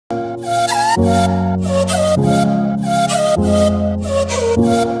എല്ലാവർക്കും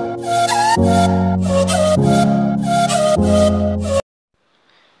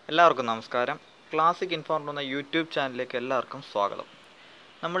നമസ്കാരം. Classic informer എന്ന യൂട്യൂബ് ചാനലിലേക്ക് എല്ലാവർക്കും സ്വാഗതം.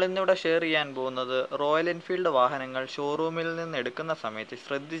 നമ്മൾ ഇന്നിവിടെ ഷെയർ ചെയ്യാൻ പോകുന്നത് റോയൽ എൻഫീൽഡ് വാഹനങ്ങൾ ഷോറൂമിൽ നിന്ന് എടുക്കുന്ന സമയത്ത്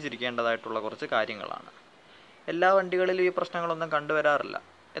ശ്രദ്ധിച്ചിരിക്കേണ്ടതായിട്ടുള്ള കുറച്ച് കാര്യങ്ങളാണ്. എല്ലാ വണ്ടികളിലും ഈ പ്രശ്നങ്ങളൊന്നും കണ്ടുവരാറില്ല.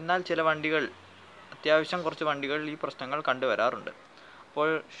 എന്നാൽ ചില വണ്ടികൾ, അത്യാവശ്യം കുറച്ച് വണ്ടികളിൽ ഈ പ്രശ്നങ്ങൾ കണ്ടുവരാറുണ്ട്. അപ്പോൾ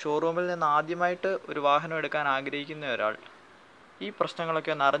ഷോറൂമിൽ നിന്ന് ആദ്യമായിട്ട് ഒരു വാഹനം എടുക്കാൻ ആഗ്രഹിക്കുന്ന ഒരാൾ ഈ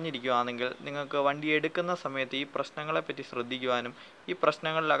പ്രശ്നങ്ങളൊക്കെ ഒന്ന് അറിഞ്ഞിരിക്കുകയാണെങ്കിൽ നിങ്ങൾക്ക് വണ്ടി എടുക്കുന്ന സമയത്ത് ഈ പ്രശ്നങ്ങളെപ്പറ്റി ശ്രദ്ധിക്കുവാനും ഈ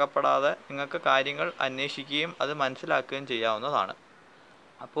പ്രശ്നങ്ങളിൽ അകപ്പെടാതെ നിങ്ങൾക്ക് കാര്യങ്ങൾ അന്വേഷിക്കുകയും അത് മനസ്സിലാക്കുകയും ചെയ്യാവുന്നതാണ്.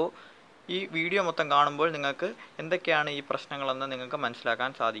 അപ്പോൾ ഈ വീഡിയോ മൊത്തം കാണുമ്പോൾ നിങ്ങൾക്ക് എന്തൊക്കെയാണ് ഈ പ്രശ്നങ്ങളെന്ന് നിങ്ങൾക്ക് മനസ്സിലാക്കാൻ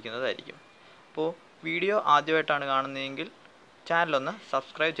സാധിക്കുന്നതായിരിക്കും. അപ്പോൾ വീഡിയോ ആദ്യമായിട്ടാണ് കാണുന്നതെങ്കിൽ ചാനലൊന്ന്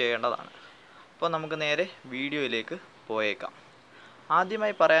സബ്സ്ക്രൈബ് ചെയ്യേണ്ടതാണ്. അപ്പോൾ നമുക്ക് നേരെ വീഡിയോയിലേക്ക് പോയേക്കാം.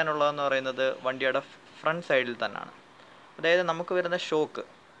 ആദ്യമായി പറയാനുള്ളതെന്ന് പറയുന്നത് വണ്ടിയുടെ ഫ്രണ്ട് സൈഡിൽ തന്നെയാണ്. അതായത് നമുക്ക് വരുന്ന ഷോക്ക്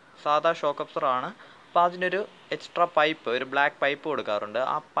സാധാ ഷോക്ക് അബ്സോർബറാണ്. അപ്പോൾ അതിനൊരു എക്സ്ട്രാ പൈപ്പ്, ഒരു ബ്ലാക്ക് പൈപ്പ് കൊടുക്കാറുണ്ട്.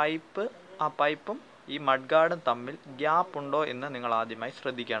 ആ പൈപ്പും ഈ മഡ് ഗാർഡും തമ്മിൽ ഗ്യാപ്പ് ഉണ്ടോ എന്ന് നിങ്ങൾ ആദ്യമായി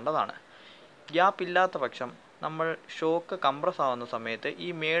ശ്രദ്ധിക്കേണ്ടതാണ്. ഗ്യാപ്പ് ഇല്ലാത്ത പക്ഷം നമ്മൾ ഷോക്ക് കംപ്രസ് ആവുന്ന സമയത്ത്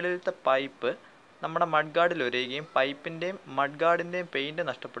ഈ മേളിലത്തെ പൈപ്പ് നമ്മുടെ മഡ് ഗാർഡിൽ ഉരയുകയും പൈപ്പിൻ്റെയും മഡ് ഗാർഡിൻ്റെയും പെയിൻറ്റ്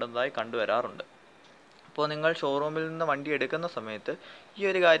നഷ്ടപ്പെടുന്നതായി കണ്ടുവരാറുണ്ട്. അപ്പോൾ നിങ്ങൾ ഷോറൂമിൽ നിന്ന് വണ്ടി എടുക്കുന്ന സമയത്ത് ഈ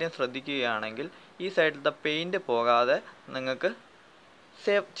ഒരു കാര്യം ശ്രദ്ധിക്കുകയാണെങ്കിൽ ഈ സൈഡിലത്തെ പെയിൻറ്റ് പോകാതെ നിങ്ങൾക്ക്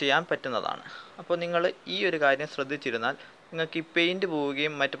സേവ് ചെയ്യാൻ പറ്റുന്നതാണ്. അപ്പോൾ നിങ്ങൾ ഈ ഒരു കാര്യം ശ്രദ്ധിച്ചിരുന്നാൽ നിങ്ങൾക്ക് ഈ പെയിൻറ്റ്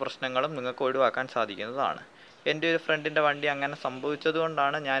പോവുകയും മറ്റ് പ്രശ്നങ്ങളും നിങ്ങൾക്ക് ഒഴിവാക്കാൻ സാധിക്കുന്നതാണ്. എൻ്റെ ഒരു ഫ്രണ്ടിൻ്റെ വണ്ടി അങ്ങനെ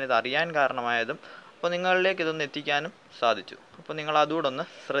സംഭവിച്ചതുകൊണ്ടാണ് ഞാനിത് അറിയാൻ കാരണമായതും. അപ്പോൾ നിങ്ങളിലേക്ക് ഇതൊന്ന് എത്തിക്കാനും സാധിച്ചു. അപ്പോൾ നിങ്ങൾ അതുകൂടെ ഒന്ന്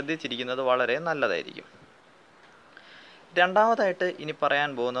ശ്രദ്ധിച്ചിരിക്കുന്നത് വളരെ നല്ലതായിരിക്കും. രണ്ടാമതായിട്ട് ഇനി പറയാൻ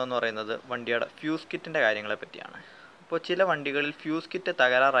പോകുന്നതെന്ന് പറയുന്നത് വണ്ടിയുടെ ഫ്യൂസ് കിറ്റിൻ്റെ കാര്യങ്ങളെ പറ്റിയാണ്. അപ്പോൾ ചില വണ്ടികളിൽ ഫ്യൂസ് കിറ്റ്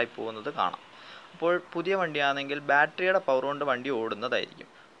തകരാറായി പോകുന്നത് കാണാം. അപ്പോൾ പുതിയ വണ്ടിയാണെങ്കിൽ ബാറ്ററിയുടെ പവർ കൊണ്ട് വണ്ടി ഓടുന്നതായിരിക്കും.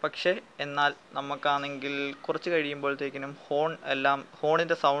 പക്ഷേ എന്നാൽ നമുക്കാണെങ്കിൽ കുറച്ച് കഴിയുമ്പോഴത്തേക്കിനും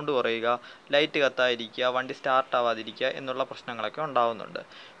ഹോണിൻ്റെ സൗണ്ട് കുറയുക, ലൈറ്റ് കത്താതിരിക്കുക, വണ്ടി സ്റ്റാർട്ട് ആവാതിരിക്കുക എന്നുള്ള പ്രശ്നങ്ങളൊക്കെ ഉണ്ടാകുന്നുണ്ട്.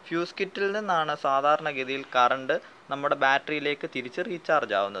 ഫ്യൂസ് കിറ്റിൽ നിന്നാണ് സാധാരണഗതിയിൽ കറണ്ട് നമ്മുടെ ബാറ്ററിയിലേക്ക് തിരിച്ച്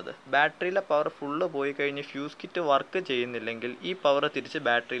റീചാർജ് ആവുന്നത്. ബാറ്ററിയിലെ പവർ ഫുള്ള് പോയി കഴിഞ്ഞ് ഫ്യൂസ് കിറ്റ് വർക്ക് ചെയ്യുന്നില്ലെങ്കിൽ ഈ പവർ തിരിച്ച്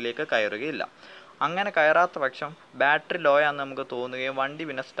ബാറ്ററിയിലേക്ക് കയറുകയില്ല. അങ്ങനെ കയറാത്ത പക്ഷം ബാറ്ററി ലോ ആണെന്ന് നമുക്ക് തോന്നുകയും വണ്ടി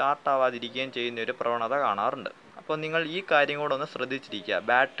പിന്നെ സ്റ്റാർട്ട് ആവാതിരിക്കുകയും ചെയ്യുന്ന ഒരു പ്രവണത കാണാറുണ്ട്. അപ്പോൾ നിങ്ങൾ ഈ കാര്യം കൂടെ ഒന്ന് ശ്രദ്ധിച്ചിരിക്കുക.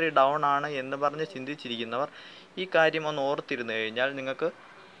 ബാറ്ററി ഡൗൺ ആണ് എന്ന് പറഞ്ഞ് ചിന്തിച്ചിരിക്കുന്നവർ ഈ കാര്യം ഒന്ന് ഓർത്തിരുന്നു കഴിഞ്ഞാൽ നിങ്ങൾക്ക്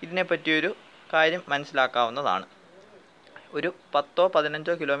ഇതിനെപ്പറ്റിയൊരു കാര്യം മനസ്സിലാക്കാവുന്നതാണ്. ഒരു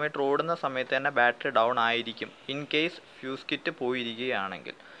 10-15 കിലോമീറ്റർ ഓടുന്ന സമയത്ത് തന്നെ ബാറ്ററി ഡൗൺ ആയിരിക്കും ഇൻ കേസ് ഫ്യൂസ് കിറ്റ്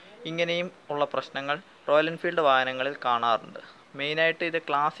പോയിരിക്കുകയാണെങ്കിൽ. ഇങ്ങനെയും ഉള്ള പ്രശ്നങ്ങൾ റോയൽ എൻഫീൽഡ് വാഹനങ്ങളിൽ കാണാറുണ്ട്. മെയിനായിട്ട് ഇത്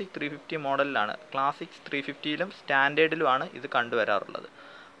ക്ലാസിക് 350 മോഡലിലാണ്. ക്ലാസിക് 350യിലും സ്റ്റാൻഡേർഡിലുമാണ് ഇത് കണ്ടുവരാറുള്ളത്.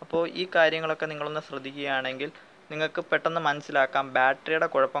 അപ്പോൾ ഈ കാര്യങ്ങളൊക്കെ നിങ്ങളൊന്ന് ശ്രദ്ധിക്കുകയാണെങ്കിൽ നിങ്ങൾക്ക് പെട്ടെന്ന് മനസ്സിലാക്കാം ബാറ്ററിയുടെ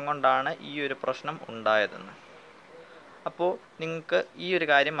കുഴപ്പം കൊണ്ടാണ് ഈ ഒരു പ്രശ്നം ഉണ്ടായതെന്ന്. അപ്പോൾ നിങ്ങൾക്ക് ഈ ഒരു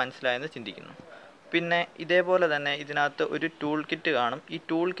കാര്യം മനസ്സിലായെന്ന് ചിന്തിക്കുന്നു. പിന്നെ ഇതേപോലെ തന്നെ ഇതിനകത്ത് ഒരു ടൂൾ കിറ്റ് കാണും. ഈ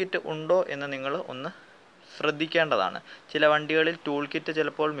ടൂൾ കിറ്റ് ഉണ്ടോ എന്ന് നിങ്ങൾ ഒന്ന് ശ്രദ്ധിക്കേണ്ടതാണ്. ചില വണ്ടികളിൽ ടൂൾ കിറ്റ്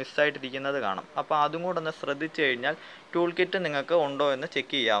ചിലപ്പോൾ മിസ്സായിട്ടിരിക്കുന്നത് കാണും. അപ്പോൾ അതും കൂടെ ഒന്ന് ശ്രദ്ധിച്ചു കഴിഞ്ഞാൽ ടൂൾ കിറ്റ് നിങ്ങൾക്ക് ഉണ്ടോ എന്ന്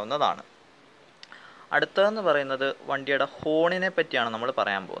ചെക്ക് ചെയ്യാവുന്നതാണ്. അടുത്തതെന്ന് പറയുന്നത് വണ്ടിയുടെ ഹോണിനെ പറ്റിയാണ് നമ്മൾ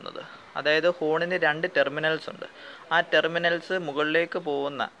പറയാൻ പോകുന്നത്. അതായത് ഹോണിന് 2 ടെർമിനൽസ് ഉണ്ട്. ആ ടെർമിനൽസ് മുകളിലേക്ക്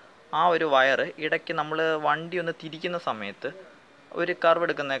പോകുന്ന ആ ഒരു വയറ് ഇടയ്ക്ക് നമ്മൾ വണ്ടി ഒന്ന് തിരിക്കുന്ന സമയത്ത്, ഒരു കർവ്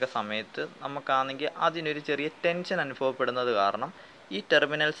എടുക്കുന്നതൊക്കെ സമയത്ത് നമുക്കാണെങ്കിൽ അതിനൊരു ചെറിയ ടെൻഷൻ അനുഭവപ്പെടുന്നത് കാരണം ഈ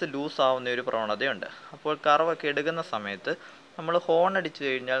ടെർമിനൽസ് ലൂസ് ആവുന്ന ഒരു പ്രവണതയുണ്ട്. അപ്പോൾ കർവൊക്കെ എടുക്കുന്ന സമയത്ത് നമ്മൾ ഹോൺ അടിച്ചു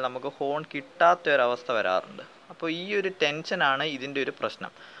കഴിഞ്ഞാൽ നമുക്ക് ഹോൺ കിട്ടാത്തൊരവസ്ഥ വരാറുണ്ട്. അപ്പോൾ ഈ ഒരു ടെൻഷനാണ് ഇതിൻ്റെ ഒരു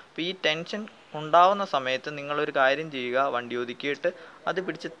പ്രശ്നം. അപ്പോൾ ഈ ടെൻഷൻ ഉണ്ടാവുന്ന സമയത്ത് നിങ്ങളൊരു കാര്യം ചെയ്യുക, വണ്ടി ഒതുക്കിയിട്ട് അത്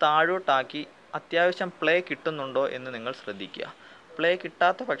പിടിച്ച് താഴോട്ടാക്കി അത്യാവശ്യം പ്ലേ കിട്ടുന്നുണ്ടോ എന്ന് നിങ്ങൾ ശ്രദ്ധിക്കുക. പ്ലേ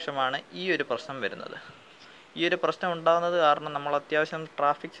കിട്ടാത്ത പക്ഷമാണ് ഈ ഒരു പ്രശ്നം വരുന്നത്. ഈ ഒരു പ്രശ്നം ഉണ്ടാകുന്നത് കാരണം നമ്മൾ അത്യാവശ്യം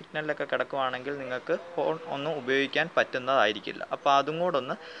ട്രാഫിക് സിഗ്നലിലൊക്കെ കിടക്കുകയാണെങ്കിൽ നിങ്ങൾക്ക് ഹോൺ ഒന്നും ഉപയോഗിക്കാൻ പറ്റുന്നതായിരിക്കില്ല. അപ്പോൾ അതും കൂടെ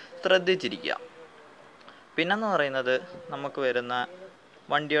ഒന്ന് ശ്രദ്ധിച്ചിരിക്കുക. പിന്നെന്ന് പറയുന്നത് നമുക്ക് വരുന്ന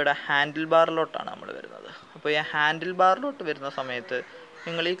വണ്ടിയുടെ ഹാൻഡിൽ ബാറിലോട്ടാണ് നമ്മൾ വരുന്നത്. അപ്പോൾ ഈ ഹാൻഡിൽ ബാറിലോട്ട് വരുന്ന സമയത്ത്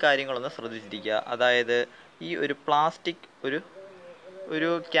നിങ്ങൾ ഈ കാര്യങ്ങളൊന്ന് ശ്രദ്ധിച്ചിരിക്കുക. അതായത് ഈ ഒരു പ്ലാസ്റ്റിക്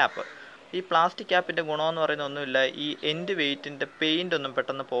ഒരു ക്യാപ്പ്, ഈ പ്ലാസ്റ്റിക് ക്യാപ്പിൻ്റെ ഗുണമെന്ന് പറയുന്ന ഒന്നുമില്ല, ഈ എൻഡ് വെയ്റ്റിൻ്റെ പെയിൻ്റ് ഒന്നും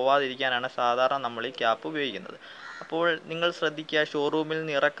പെട്ടെന്ന് പോവാതിരിക്കാനാണ് സാധാരണ നമ്മൾ ഈ ക്യാപ്പ് ഉപയോഗിക്കുന്നത്. അപ്പോൾ നിങ്ങൾ ശ്രദ്ധിക്കുക, ഷോറൂമിൽ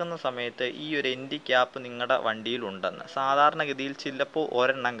നിന്ന് ഇറക്കുന്ന സമയത്ത് ഈ ഒരു എൻഡ് ക്യാപ്പ് നിങ്ങളുടെ വണ്ടിയിലുണ്ടെന്ന്. സാധാരണഗതിയിൽ ചിലപ്പോൾ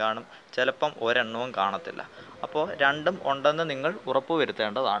ഒരെണ്ണം കാണും, ചിലപ്പം ഒരെണ്ണവും കാണത്തില്ല. അപ്പോൾ രണ്ടും ഉണ്ടെന്ന് നിങ്ങൾ ഉറപ്പ്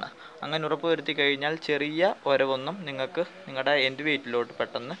വരുത്തേണ്ടതാണ്. അങ്ങനെ ഉറപ്പ് വരുത്തി കഴിഞ്ഞാൽ ചെറിയ ഒരവൊന്നും നിങ്ങൾക്ക് നിങ്ങളുടെ എൻഡ് വെയ്റ്റിലോട്ട്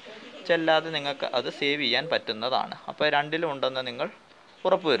പെട്ടെന്ന് ചെല്ലാതെ നിങ്ങൾക്ക് അത് സേവ് ചെയ്യാൻ പറ്റുന്നതാണ്. അപ്പോൾ രണ്ടിലും ഉണ്ടെന്ന് നിങ്ങൾ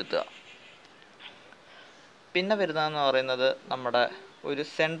ഉറപ്പ് വരുത്തുക. പിന്നെ വരുന്നതെന്ന് പറയുന്നത് നമ്മുടെ ഒരു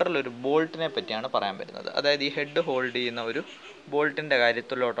സെൻട്രൽ ഒരു ബോൾട്ടിനെ പറ്റിയാണ് പറയാൻ വരുന്നത്. അതായത് ഈ ഹെഡ് ഹോൾഡ് ചെയ്യുന്ന ഒരു ബോൾട്ടിൻ്റെ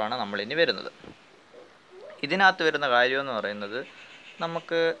കാര്യത്തിലോട്ടാണ് നമ്മളിനി വരുന്നത്. ഇതിനകത്ത് വരുന്ന കാര്യമെന്ന് പറയുന്നത്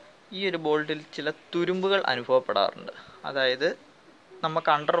നമുക്ക് ഈ ഒരു ബോൾട്ടിൽ ചില തുരുമ്പുകൾ അനുഭവപ്പെടാറുണ്ട്. അതായത് നമുക്ക്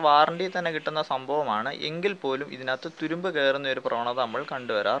അണ്ടർ വാറണ്ടി തന്നെ കിട്ടുന്ന സംഭവമാണ്, എങ്കിൽ പോലും ഇതിനകത്ത് തുരുമ്പ് കയറുന്ന ഒരു പ്രവണത നമ്മൾ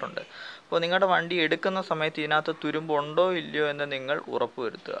കണ്ടുവരാറുണ്ട്. അപ്പോൾ നിങ്ങളുടെ വണ്ടി എടുക്കുന്ന സമയത്ത് ഇതിനകത്ത് തുരുമ്പുണ്ടോ ഇല്ലയോ എന്ന് നിങ്ങൾ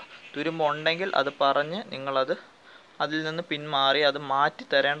ഉറപ്പുവരുത്തുക. തുരുമ്പുണ്ടെങ്കിൽ അത് പറഞ്ഞ് നിങ്ങളത് അതിൽ നിന്ന് പിന്മാറി അത് മാറ്റി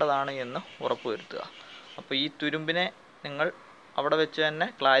തരേണ്ടതാണ് എന്ന് ഉറപ്പുവരുത്തുക. അപ്പോൾ ഈ തുരുമ്പിനെ നിങ്ങൾ അവിടെ വെച്ച് തന്നെ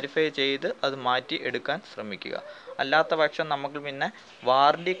ക്ലാരിഫൈ ചെയ്ത് അത് മാറ്റി എടുക്കാൻ ശ്രമിക്കുക. അല്ലാത്ത പക്ഷം നമുക്ക് പിന്നെ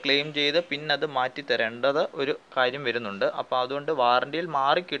വാറണ്ടി ക്ലെയിം ചെയ്ത് പിന്നെ അത് മാറ്റി തരേണ്ടത് ഒരു കാര്യം വരുന്നുണ്ട്. അപ്പോൾ അതുകൊണ്ട് വാറണ്ടിയിൽ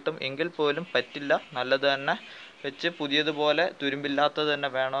മാറിക്കിട്ടും എങ്കിൽ പോലും പറ്റില്ല, നല്ലത് തന്നെ വെച്ച് പുതിയതുപോലെ തുരുമ്പില്ലാത്തത്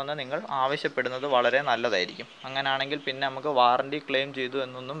തന്നെ വേണമെന്ന് നിങ്ങൾ ആവശ്യപ്പെടുന്നത് വളരെ നല്ലതായിരിക്കും. അങ്ങനെയാണെങ്കിൽ പിന്നെ നമുക്ക് വാറണ്ടി ക്ലെയിം ചെയ്തു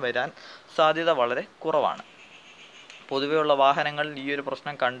എന്നൊന്നും വരാൻ സാധ്യത വളരെ കുറവാണ്. പൊതുവെയുള്ള വാഹനങ്ങളിൽ ഈ ഒരു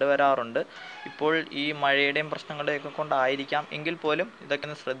പ്രശ്നം കണ്ടുവരാറുണ്ട്. ഇപ്പോൾ ഈ മഴയുടെയും പ്രശ്നങ്ങളുടെയൊക്കെ കൊണ്ടായിരിക്കാം, എങ്കിൽ പോലും ഇതൊക്കെ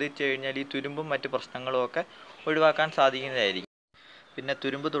ഒന്ന് ശ്രദ്ധിച്ചു കഴിഞ്ഞാൽ ഈ തുരുമ്പും മറ്റ് പ്രശ്നങ്ങളും ഒക്കെ ഒഴിവാക്കാൻ സാധിക്കുന്നതായിരിക്കും. പിന്നെ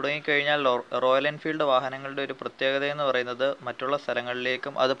തുരുമ്പ് തുടങ്ങിക്കഴിഞ്ഞാൽ റോയൽ എൻഫീൽഡ് വാഹനങ്ങളുടെ ഒരു പ്രത്യേകത എന്ന് പറയുന്നത് മറ്റുള്ള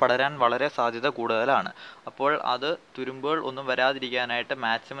സ്ഥലങ്ങളിലേക്കും അത് പടരാൻ വളരെ സാധ്യത കൂടുതലാണ്. അപ്പോൾ അത് തുരുമ്പുകൾ ഒന്നും വരാതിരിക്കാനായിട്ട്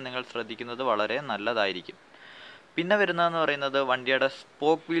മാക്സിമം നിങ്ങൾ ശ്രദ്ധിക്കുന്നത് വളരെ നല്ലതായിരിക്കും. പിന്നെ വരുന്നതെന്ന് പറയുന്നത് വണ്ടിയുടെ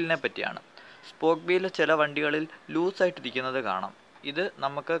സ്പോക്ക് വീലിനെ പറ്റിയാണ്. സ്പോക്ക് വീൽ ചില വണ്ടികളിൽ ലൂസായിട്ടിരിക്കുന്നത് കാണാം. ഇത്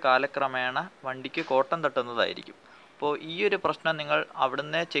നമുക്ക് കാലക്രമേണ വണ്ടിക്ക് കോട്ടം തട്ടുന്നതായിരിക്കും. അപ്പോൾ ഈ ഒരു പ്രശ്നം നിങ്ങൾ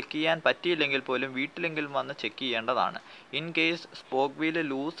അവിടുന്ന് ചെക്ക് ചെയ്യാൻ പറ്റിയില്ലെങ്കിൽ പോലും വീട്ടിലെങ്കിലും വന്ന് ചെക്ക് ചെയ്യേണ്ടതാണ്. ഇൻ കേസ് സ്പോക്ക് വീല്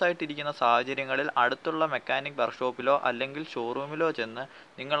ലൂസായിട്ടിരിക്കുന്ന സാഹചര്യങ്ങളിൽ അടുത്തുള്ള മെക്കാനിക് വർക്ക്ഷോപ്പിലോ അല്ലെങ്കിൽ ഷോറൂമിലോ ചെന്ന്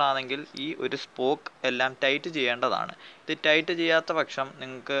നിങ്ങളാണെങ്കിൽ ഈ ഒരു സ്പോക്ക് എല്ലാം ടൈറ്റ് ചെയ്യേണ്ടതാണ്. ഇത് ടൈറ്റ് ചെയ്യാത്ത പക്ഷം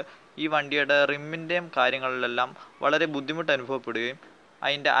നിങ്ങൾക്ക് ഈ വണ്ടിയുടെ റിമ്മിൻ്റെയും കാര്യങ്ങളിലെല്ലാം വളരെ ബുദ്ധിമുട്ട് അനുഭവപ്പെടുകയും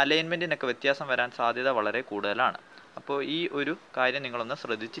അതിൻ്റെ അലൈൻമെൻറ്റിനൊക്കെ വ്യത്യാസം വരാൻ സാധ്യത വളരെ കൂടുതലാണ്. അപ്പോൾ ഈ ഒരു കാര്യം നിങ്ങളൊന്ന്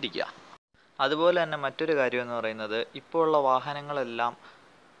ശ്രദ്ധിച്ചിരിക്കുക. അതുപോലെ തന്നെ മറ്റൊരു കാര്യം എന്ന് പറയുന്നത് ഇപ്പോൾ ഉള്ള വാഹനങ്ങളെല്ലാം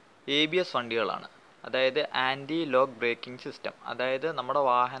ABS വണ്ടികളാണ്. അതായത് ആൻറ്റി ലോക്ക് ബ്രേക്കിംഗ് സിസ്റ്റം. അതായത് നമ്മുടെ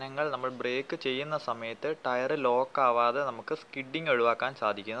വാഹനങ്ങൾ നമ്മൾ ബ്രേക്ക് ചെയ്യുന്ന സമയത്ത് ടയർ ലോക്ക് ആവാതെ നമുക്ക് സ്കിഡിങ് ഒഴിവാക്കാൻ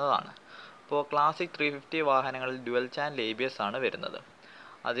സാധിക്കുന്നതാണ്. ഇപ്പോൾ ക്ലാസിക് 350 വാഹനങ്ങളിൽ ഡ്യുവൽ ചാനൽ ABS ആണ് വരുന്നത്.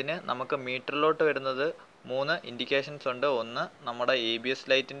 അതിന് നമുക്ക് മീറ്ററിലോട്ട് വരുന്നത് 3 ഇൻഡിക്കേഷൻസ് ഉണ്ട്. ഒന്ന് നമ്മുടെ ABS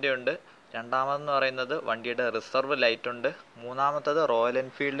ലൈറ്റിൻ്റെ ഉണ്ട്, രണ്ടാമതെന്ന് പറയുന്നത് വണ്ടിയുടെ റിസർവ് ലൈറ്റ് ഉണ്ട്, മൂന്നാമത്തത് റോയൽ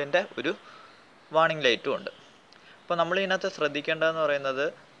എൻഫീൽഡിൻ്റെ ഒരു വാർണിംഗ് ലൈറ്റും ഉണ്ട്. അപ്പോൾ നമ്മൾ ഇതിനകത്ത് ശ്രദ്ധിക്കേണ്ടതെന്ന് പറയുന്നത്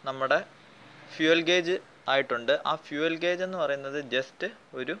നമ്മുടെ ഫ്യൂവൽ ഗേജ് ആയിട്ടുണ്ട്. ആ ഫ്യൂവൽ ഗേജ് എന്ന് പറയുന്നത് ജസ്റ്റ്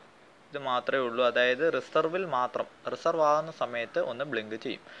ഒരു ഇത് മാത്രമേ ഉള്ളൂ. അതായത് റിസർവിൽ മാത്രം, റിസർവ് ആകുന്ന സമയത്ത് ഒന്ന് ബ്ലിങ്ക്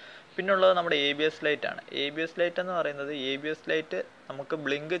ചെയ്യും. പിന്നുള്ളത് നമ്മുടെ ABS ലൈറ്റാണ്. ABS ലൈറ്റ് എന്ന് പറയുന്നത് ABS ലൈറ്റ് നമുക്ക്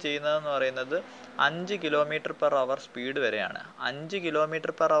ബ്ലിങ്ക് ചെയ്യുന്നതെന്ന് പറയുന്നത് 5 km/h സ്പീഡ് വരെയാണ്. 5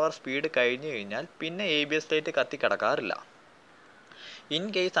 km/h സ്പീഡ് കഴിഞ്ഞ് കഴിഞ്ഞാൽ പിന്നെ ABS light കത്തിക്കിടക്കാറില്ല. In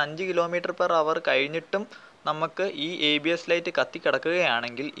case 5 km/h കഴിഞ്ഞിട്ടും നമുക്ക് ഈ ABS ലൈറ്റ്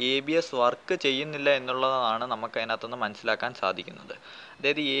കത്തിക്കിടക്കുകയാണെങ്കിൽ ABS വർക്ക് ചെയ്യുന്നില്ല എന്നുള്ളതാണ് നമുക്ക് അതിനകത്തുനിന്ന് മനസ്സിലാക്കാൻ സാധിക്കുന്നത്.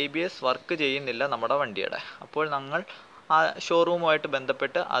 അതായത് ABS വർക്ക് ചെയ്യുന്നില്ല നമ്മുടെ വണ്ടിയുടെ. അപ്പോൾ നമ്മൾ ആ ഷോറൂമുമായിട്ട്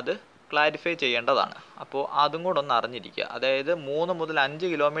ബന്ധപ്പെട്ട് അത് ക്ലാരിഫൈ ചെയ്യേണ്ടതാണ്. അപ്പോൾ അതും കൂടെ ഒന്ന് അറിഞ്ഞിരിക്കുക. അതായത് 3 മുതൽ 5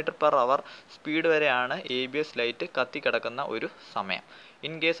 km/h സ്പീഡ് വരെയാണ് ABS ലൈറ്റ് കത്തിക്കിടക്കുന്ന ഒരു സമയം.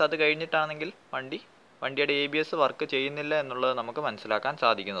 ഇൻ കേസ് അത് കഴിഞ്ഞിട്ടാണെങ്കിൽ വണ്ടിയുടെ ABS വർക്ക് ചെയ്യുന്നില്ല എന്നുള്ളത് നമുക്ക് മനസ്സിലാക്കാൻ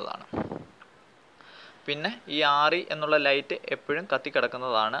സാധിക്കുന്നതാണ്. പിന്നെ ഈ RE എന്നുള്ള ലൈറ്റ് എപ്പോഴും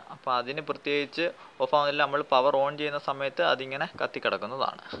കത്തിക്കിടക്കുന്നതാണ്. അപ്പോൾ അതിന് പ്രത്യേകിച്ച് ഓഫ് ആവുന്നില്ല, നമ്മൾ പവർ ഓൺ ചെയ്യുന്ന സമയത്ത് അതിങ്ങനെ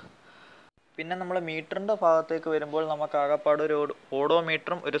കത്തിക്കിടക്കുന്നതാണ്. പിന്നെ നമ്മൾ മീറ്ററിൻ്റെ ഭാഗത്തേക്ക് വരുമ്പോൾ നമുക്ക് ആകെപ്പാട് ഒരു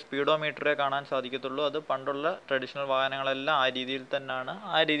ഓഡോമീറ്ററും ഒരു സ്പീഡോമീറ്ററേ കാണാൻ സാധിക്കത്തുള്ളൂ. അത് പണ്ടുള്ള ട്രഡീഷണൽ വാഹനങ്ങളെല്ലാം ആ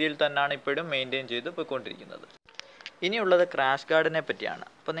രീതിയിൽ തന്നെയാണ് ഇപ്പോഴും മെയിൻറ്റെയിൻ ചെയ്ത് പോയിക്കൊണ്ടിരിക്കുന്നത്. ഇനിയുള്ളത് ക്രാഷ് ഗാർഡിനെ പറ്റിയാണ്.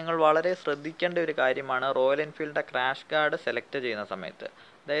 അപ്പോൾ നിങ്ങൾ വളരെ ശ്രദ്ധിക്കേണ്ട ഒരു കാര്യമാണ് റോയൽ എൻഫീൽഡിൻ്റെ ക്രാഷ് ഗാർഡ് സെലക്ട് ചെയ്യുന്ന സമയത്ത്.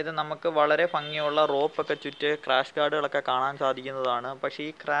 അതായത് നമുക്ക് വളരെ ഭംഗിയുള്ള റോപ്പൊക്കെ ചുറ്റി ക്രാഷ് ഗാർഡുകളൊക്കെ കാണാൻ സാധിക്കുന്നതാണ്. പക്ഷേ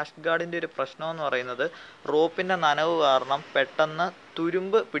ഈ ക്രാഷ് ഗാർഡിൻ്റെ ഒരു പ്രശ്നമെന്ന് പറയുന്നത് റോപ്പിൻ്റെ നനവ് കാരണം പെട്ടെന്ന്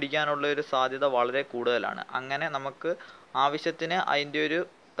തുരുമ്പ് പിടിക്കാനുള്ള ഒരു സാധ്യത വളരെ കൂടുതലാണ്. അങ്ങനെ നമുക്ക് ആവശ്യത്തിന് അതിൻ്റെ ഒരു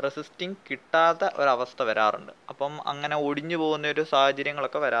റെസിസ്റ്റിംഗ് കിട്ടാത്ത ഒരവസ്ഥ വരാറുണ്ട്. അപ്പം അങ്ങനെ ഒടിഞ്ഞു പോകുന്ന ഒരു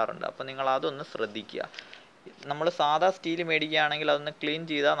സാഹചര്യങ്ങളൊക്കെ വരാറുണ്ട്. അപ്പോൾ നിങ്ങൾ അതൊന്ന് ശ്രദ്ധിക്കുക. നമ്മൾ സാധാ സ്റ്റീൽ മേടിക്കുകയാണെങ്കിൽ അതൊന്ന് ക്ലീൻ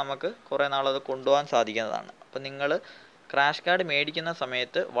ചെയ്താൽ നമുക്ക് കുറേ നാളത് കൊണ്ടുപോകാൻ സാധിക്കുന്നതാണ്. അപ്പോൾ നിങ്ങൾ ക്രാഷ് ഗാർഡ് മേടിക്കുന്ന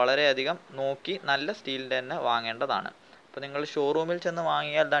സമയത്ത് വളരെയധികം നോക്കി നല്ല സ്റ്റീലിൻ്റെ തന്നെ വാങ്ങേണ്ടതാണ്. അപ്പോൾ നിങ്ങൾ ഷോറൂമിൽ ചെന്ന്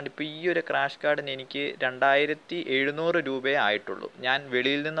വാങ്ങിയാൽ ഇപ്പോൾ ഈ ഒരു ക്രാഷ് ഗാർഡിന് എനിക്ക് 2700 രൂപയേ ആയിട്ടുള്ളൂ. ഞാൻ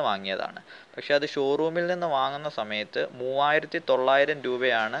വെളിയിൽ നിന്ന് വാങ്ങിയതാണ്. പക്ഷേ അത് ഷോറൂമിൽ നിന്ന് വാങ്ങുന്ന സമയത്ത് 3900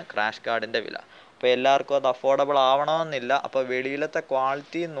 രൂപയാണ് ക്രാഷ് ഗാർഡിൻ്റെ വില. അപ്പോൾ എല്ലാവർക്കും അത് അഫോർഡബിൾ ആവണമെന്നില്ല. അപ്പോൾ വെളിയിലത്തെ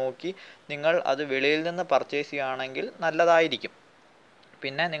ക്വാളിറ്റി നോക്കി നിങ്ങൾ അത് വെളിയിൽ നിന്ന് പർച്ചേസ് ചെയ്യുകയാണെങ്കിൽ നല്ലതായിരിക്കും.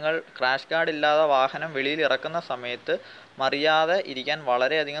 പിന്നെ നിങ്ങൾ ക്രാഷ് ഗാർഡ് ഇല്ലാതെ വാഹനം വെളിയിൽ ഇറക്കുന്ന സമയത്ത് മറിയാതെ ഇരിക്കാൻ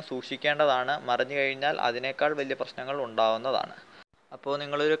വളരെയധികം സൂക്ഷിക്കേണ്ടതാണ്. മറിഞ്ഞു കഴിഞ്ഞാൽ അതിനേക്കാൾ വലിയ പ്രശ്നങ്ങൾ ഉണ്ടാവുന്നതാണ്. അപ്പോൾ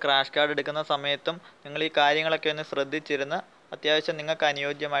നിങ്ങളൊരു ക്രാഷ് ഗാർഡ് എടുക്കുന്ന സമയത്തും നിങ്ങൾ ഈ കാര്യങ്ങളൊക്കെ ഒന്ന് ശ്രദ്ധിച്ചിരുന്ന് അത്യാവശ്യം നിങ്ങൾക്ക്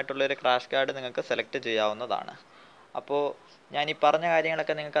അനുയോജ്യമായിട്ടുള്ളൊരു ക്രാഷ് ഗാർഡ് നിങ്ങൾക്ക് സെലക്ട് ചെയ്യാവുന്നതാണ്. അപ്പോൾ ഞാൻ ഈ പറഞ്ഞ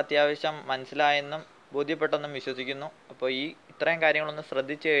കാര്യങ്ങളൊക്കെ നിങ്ങൾക്ക് അത്യാവശ്യം മനസ്സിലായെന്നും ബോധ്യപ്പെട്ടെന്നും വിശ്വസിക്കുന്നു. അപ്പോൾ ഇത്രയും കാര്യങ്ങളൊന്ന്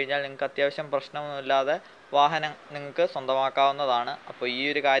ശ്രദ്ധിച്ചു കഴിഞ്ഞാൽ നിങ്ങൾക്ക് അത്യാവശ്യം പ്രശ്നമൊന്നുമില്ലാതെ വാഹനം നിങ്ങൾക്ക് സ്വന്തമാക്കാവുന്നതാണ്. അപ്പോൾ ഈ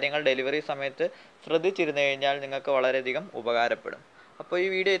ഒരു കാര്യങ്ങൾ ഡെലിവറി സമയത്ത് ശ്രദ്ധിച്ചിരുന്നു കഴിഞ്ഞാൽ നിങ്ങൾക്ക് വളരെയധികം ഉപകാരപ്പെടും. അപ്പോൾ ഈ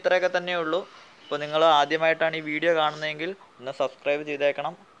വീഡിയോ ഇത്രയൊക്കെ തന്നെ ഉള്ളൂ. അപ്പോൾ നിങ്ങൾ ആദ്യമായിട്ടാണ് ഈ വീഡിയോ കാണുന്നതെങ്കിൽ ഒന്ന് സബ്സ്ക്രൈബ്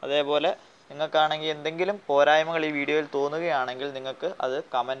ചെയ്തേക്കണം. അതേപോലെ നിങ്ങൾക്കാണെങ്കിൽ എന്തെങ്കിലും പോരായ്മകൾ ഈ വീഡിയോയിൽ തോന്നുകയാണെങ്കിൽ നിങ്ങൾക്ക് അത്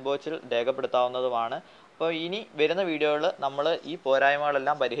കമൻറ്റ് ബോക്സിൽ രേഖപ്പെടുത്താവുന്നതുമാണ്. അപ്പോൾ ഇനി വരുന്ന വീഡിയോയിൽ നമ്മൾ ഈ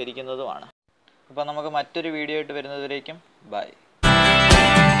പോരായ്മകളെല്ലാം പരിഹരിക്കുന്നതുമാണ്. അപ്പോൾ നമുക്ക് മറ്റൊരു വീഡിയോ ആയിട്ട് വരുന്നതുവരേക്കും ബൈ.